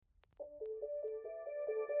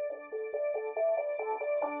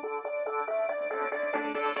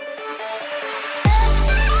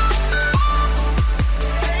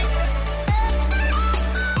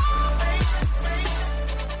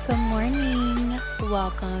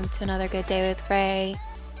welcome to another Good Day with Ray.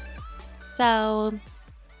 So,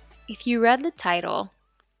 if you read the title,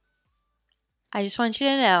 I just want you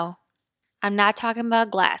to know I'm not talking about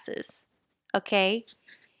glasses, okay?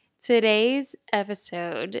 Today's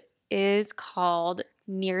episode is called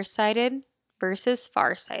Nearsighted versus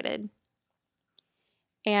Farsighted.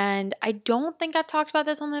 And I don't think I've talked about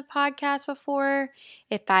this on the podcast before.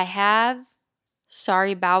 If I have,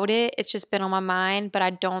 sorry about it. It's just been on my mind, but I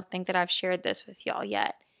don't think that I've shared this with y'all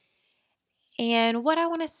yet. And what I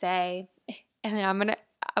want to say, and I'm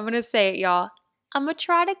gonna say it, y'all. I'm gonna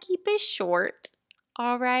try to keep it short.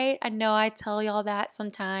 All right. I know I tell y'all that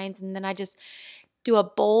sometimes, and then I just do a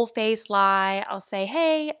bold-faced lie. I'll say,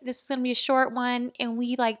 hey, this is gonna be a short one, and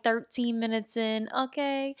we like 13 minutes in,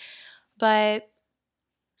 okay? But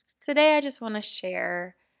today I just want to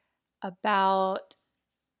share about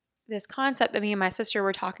this concept that me and my sister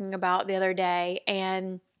were talking about the other day,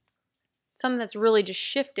 and something that's really just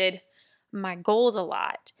shifted my goals a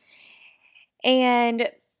lot. And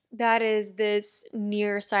that is this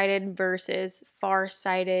nearsighted versus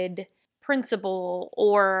farsighted principle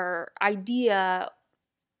or idea.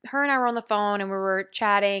 Her and I were on the phone and we were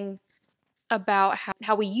chatting about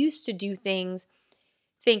how we used to do things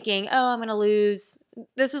thinking, oh, I'm going to lose.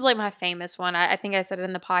 This is like my famous one. I think I said it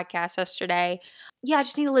in the podcast yesterday. Yeah, I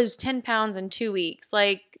just need to lose 10 pounds in 2 weeks.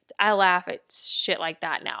 Like, I laugh at shit like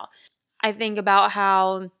that now. I think about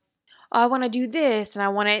how I want to do this and I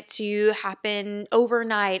want it to happen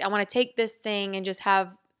overnight. I want to take this thing and just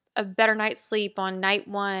have a better night's sleep on night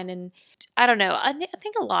one. And I don't know. I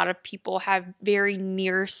think a lot of people have very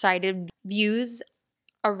nearsighted views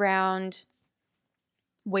around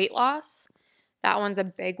weight loss. That one's a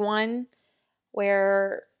big one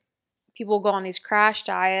where people go on these crash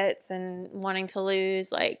diets and wanting to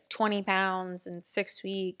lose like 20 pounds in 6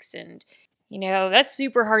 weeks. And, that's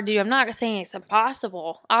super hard to do. I'm not saying it's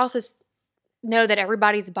impossible. I also know that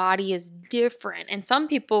everybody's body is different. And some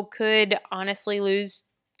people could honestly lose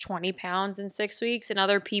 20 pounds in 6 weeks. And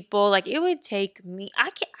other people, like, it would take me,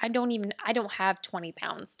 I don't have 20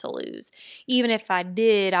 pounds to lose. Even if I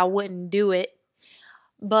did, I wouldn't do it.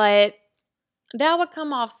 But that would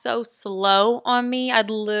come off so slow on me. I'd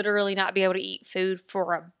literally not be able to eat food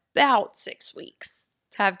for about 6 weeks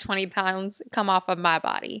to have 20 pounds come off of my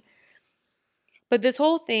body. But this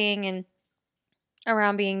whole thing and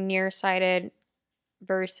around being nearsighted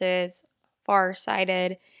versus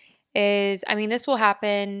farsighted is, this will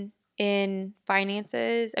happen in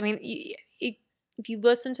finances. If you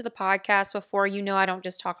listen to the podcast before, I don't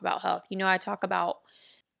just talk about health. I talk about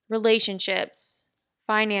relationships,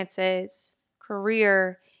 finances,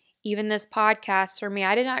 career, even this podcast for me.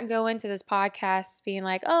 I did not go into this podcast being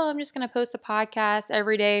like, oh, I'm just going to post a podcast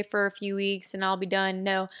every day for a few weeks and I'll be done.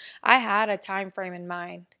 No, I had a time frame in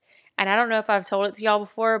mind. And I don't know if I've told it to y'all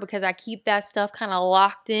before because I keep that stuff kind of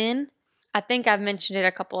locked in. I think I've mentioned it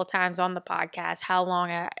a couple of times on the podcast, how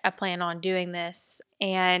long I plan on doing this.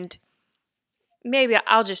 And maybe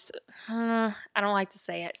I'll just, I don't like to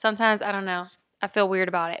say it. Sometimes, I don't know. I feel weird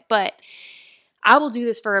about it. But I will do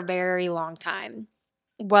this for a very long time.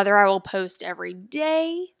 Whether I will post every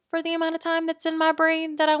day for the amount of time that's in my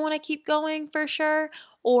brain that I want to keep going for sure,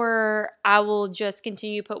 or I will just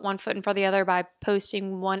continue to put one foot in front of the other by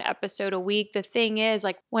posting one episode a week. The thing is,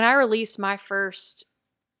 like, when I released my first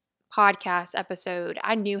podcast episode,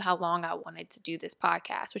 I knew how long I wanted to do this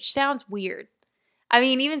podcast, which sounds weird.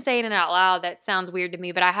 Even saying it out loud, that sounds weird to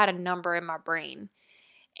me, but I had a number in my brain.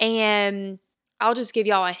 And I'll just give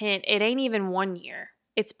y'all a hint. It ain't even 1 year.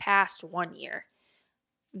 It's past 1 year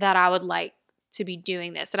that I would like to be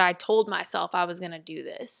doing this, that I told myself I was going to do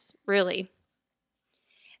this, really.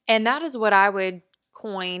 And that is what I would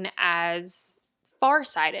coin as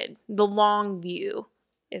farsighted. The long view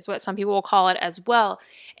is what some people will call it as well.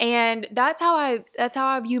 And that's how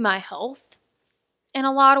I view my health. In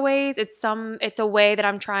a lot of ways, it's a way that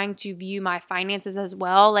I'm trying to view my finances as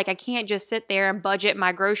well. Like, I can't just sit there and budget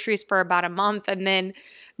my groceries for about a month and then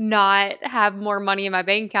not have more money in my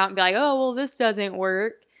bank account and be like, oh, well, this doesn't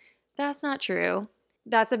work. That's not true.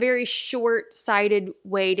 That's a very short-sighted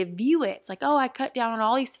way to view it. It's like, oh, I cut down on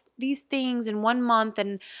all these things in 1 month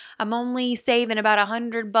and I'm only saving about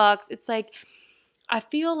 $100. It's like, I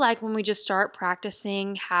feel like when we just start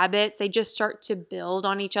practicing habits, they just start to build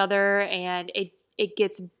on each other and it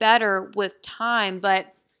gets better with time.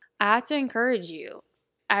 But I have to encourage you,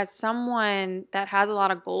 as someone that has a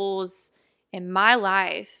lot of goals in my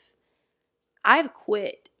life, I've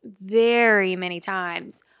quit very many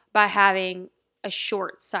times by having a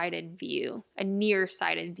short-sighted view, a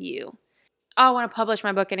nearsighted view. Oh, I want to publish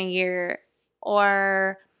my book in a year,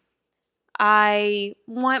 or I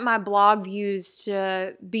want my blog views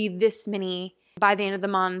to be this many by the end of the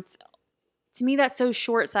month. To me, that's so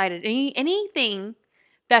short-sighted. Anything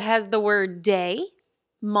that has the word day,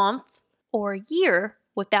 month, or year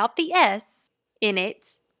without the S in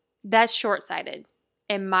it, that's short-sighted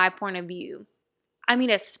in my point of view. I mean,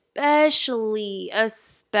 especially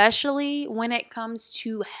when it comes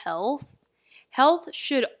to health. Health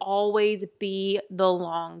should always be the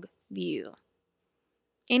long view.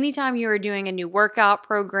 Anytime you are doing a new workout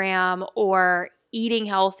program or eating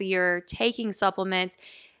healthier, taking supplements,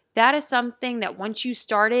 that is something that once you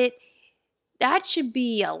start it, that should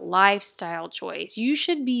be a lifestyle choice. You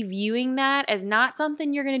should be viewing that as not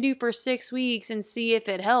something you're going to do for 6 weeks and see if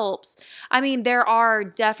it helps. I mean, there are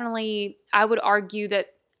definitely, I would argue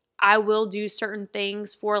that I will do certain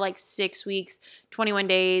things for like 6 weeks, 21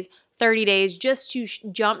 days, 30 days just to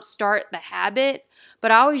jumpstart the habit.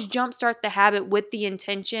 But I always jumpstart the habit with the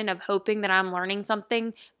intention of hoping that I'm learning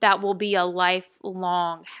something that will be a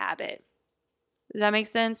lifelong habit. Does that make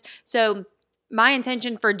sense? So, my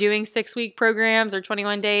intention for doing 6-week programs or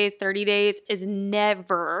 21 days, 30 days is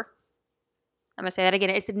never, I'm going to say that again,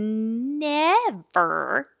 it's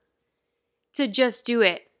never to just do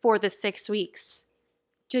it for the 6 weeks,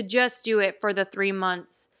 to just do it for the 3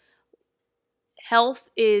 months. Health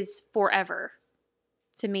is forever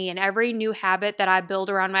to me, and every new habit that I build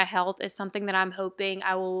around my health is something that I'm hoping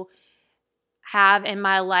I will have in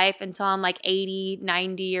my life until I'm like 80,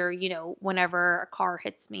 90, or, whenever a car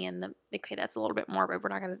hits me okay, that's a little bit more, but we're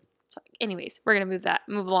not going to talk. Anyways, we're going to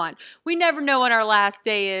move on. We never know when our last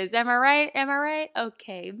day is. Am I right?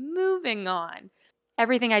 Okay, moving on.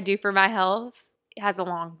 Everything I do for my health has a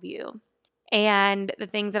long view. And the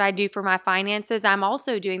things that I do for my finances, I'm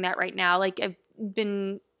also doing that right now. Like I've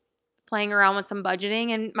been playing around with some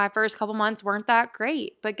budgeting, and my first couple months weren't that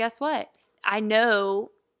great. But guess what? I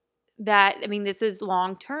know that, this is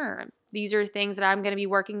long term. These are things that I'm going to be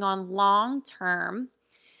working on long term.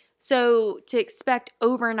 So to expect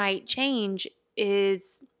overnight change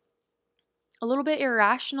is a little bit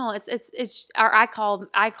irrational. Or I call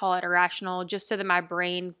it irrational just so that my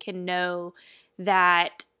brain can know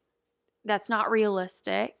that that's not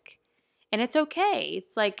realistic. And it's okay.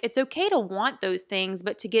 It's okay to want those things,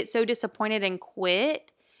 but to get so disappointed and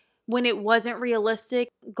quit when it wasn't realistic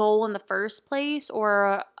goal in the first place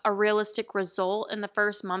or a realistic result in the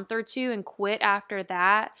first month or two and quit after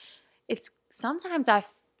that. It's sometimes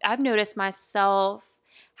I've noticed myself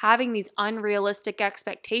having these unrealistic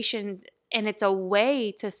expectations, and it's a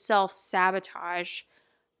way to self-sabotage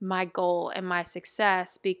my goal and my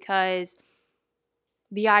success, because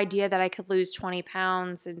the idea that I could lose 20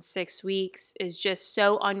 pounds in 6 weeks is just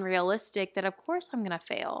so unrealistic that of course I'm going to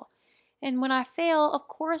fail. And when I fail, of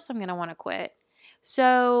course I'm going to want to quit.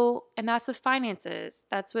 So, and that's with finances.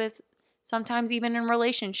 That's with sometimes even in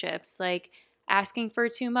relationships, like asking for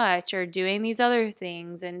too much or doing these other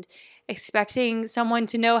things and expecting someone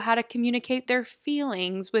to know how to communicate their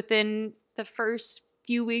feelings within the first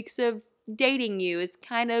few weeks of dating you is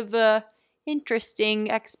kind of a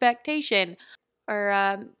interesting expectation.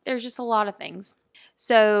 Or there's just a lot of things.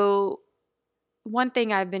 So one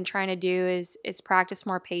thing I've been trying to do is practice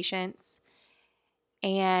more patience.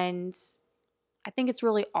 And I think it's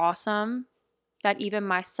really awesome that even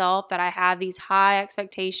myself, that I have these high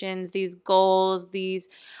expectations, these goals,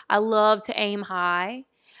 I love to aim high.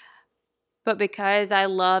 But because I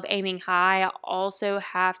love aiming high, I also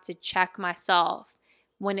have to check myself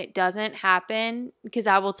when it doesn't happen, because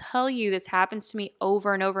I will tell you this happens to me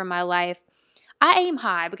over and over in my life. I aim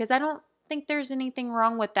high because I don't think there's anything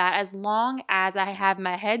wrong with that as long as I have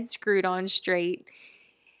my head screwed on straight.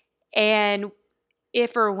 And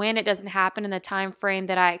if or when it doesn't happen in the time frame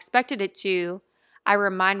that I expected it to, I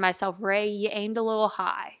remind myself, Ray, you aimed a little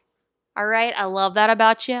high. All right, I love that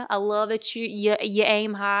about you. I love that you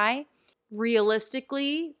aim high.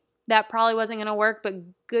 Realistically, that probably wasn't going to work, but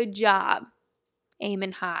good job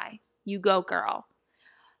aiming high. You go, girl.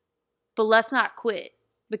 But let's not quit,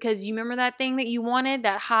 because you remember that thing that you wanted,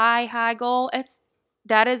 that high goal?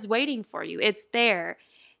 That is waiting for you. It's there.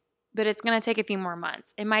 But it's going to take a few more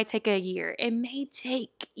months. It might take a year. It may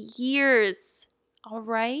take years. All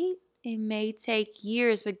right? It may take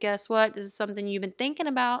years, but guess what? This is something you've been thinking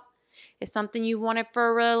about. It's something you've wanted for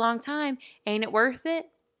a really long time. Ain't it worth it?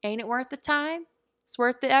 Ain't it worth the time? It's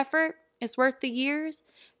worth the effort. It's worth the years.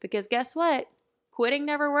 Because guess what? Quitting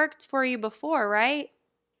never worked for you before, right?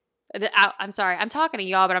 I'm sorry, I'm talking to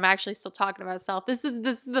y'all, but I'm actually still talking to myself. This is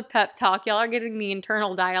the pep talk. Y'all are getting the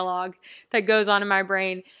internal dialogue that goes on in my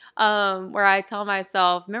brain, where I tell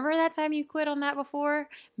myself, remember that time you quit on that before?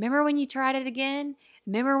 Remember when you tried it again?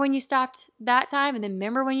 Remember when you stopped that time and then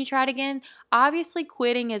remember when you tried again? Obviously,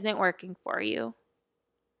 quitting isn't working for you.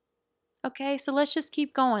 Okay, so let's just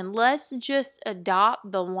keep going. Let's just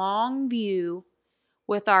adopt the long view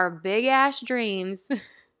with our big ass dreams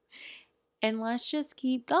and let's just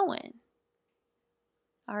keep going.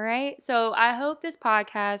 All right. So I hope this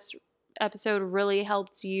podcast episode really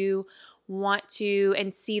helped you want to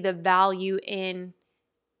and see the value in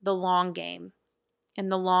the long game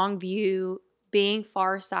and the long view, being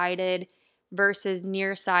farsighted versus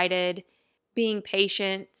nearsighted, being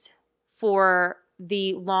patient for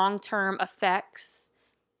the long term effects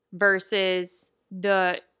versus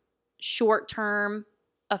the short term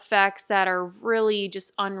effects that are really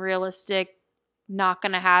just unrealistic, not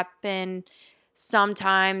going to happen.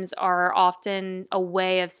 Sometimes are often a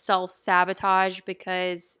way of self sabotage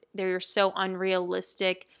because they're so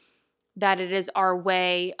unrealistic that it is our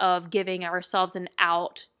way of giving ourselves an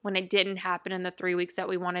out when it didn't happen in the 3 weeks that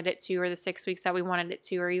we wanted it to, or the 6 weeks that we wanted it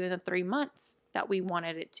to, or even the 3 months that we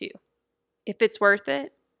wanted it to. If it's worth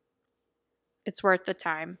it, it's worth the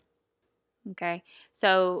time. Okay.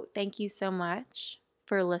 So thank you so much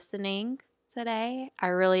for listening today. I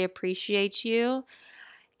really appreciate you.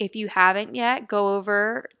 If you haven't yet, go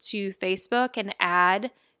over to Facebook and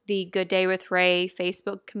add the Good Day with Ray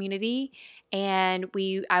Facebook community, and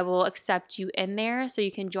I will accept you in there so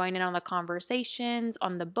you can join in on the conversations,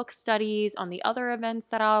 on the book studies, on the other events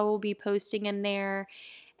that I will be posting in there,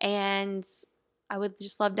 and I would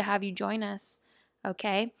just love to have you join us.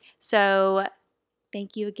 Okay? So,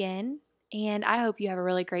 thank you again, and I hope you have a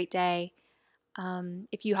really great day.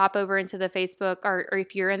 If you hop over into the Facebook or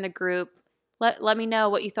if you're in the group, let me know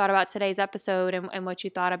what you thought about today's episode and what you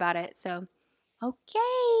thought about it. So,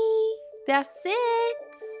 okay, that's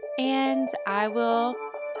it. And I will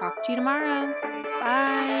talk to you tomorrow.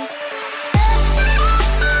 Bye.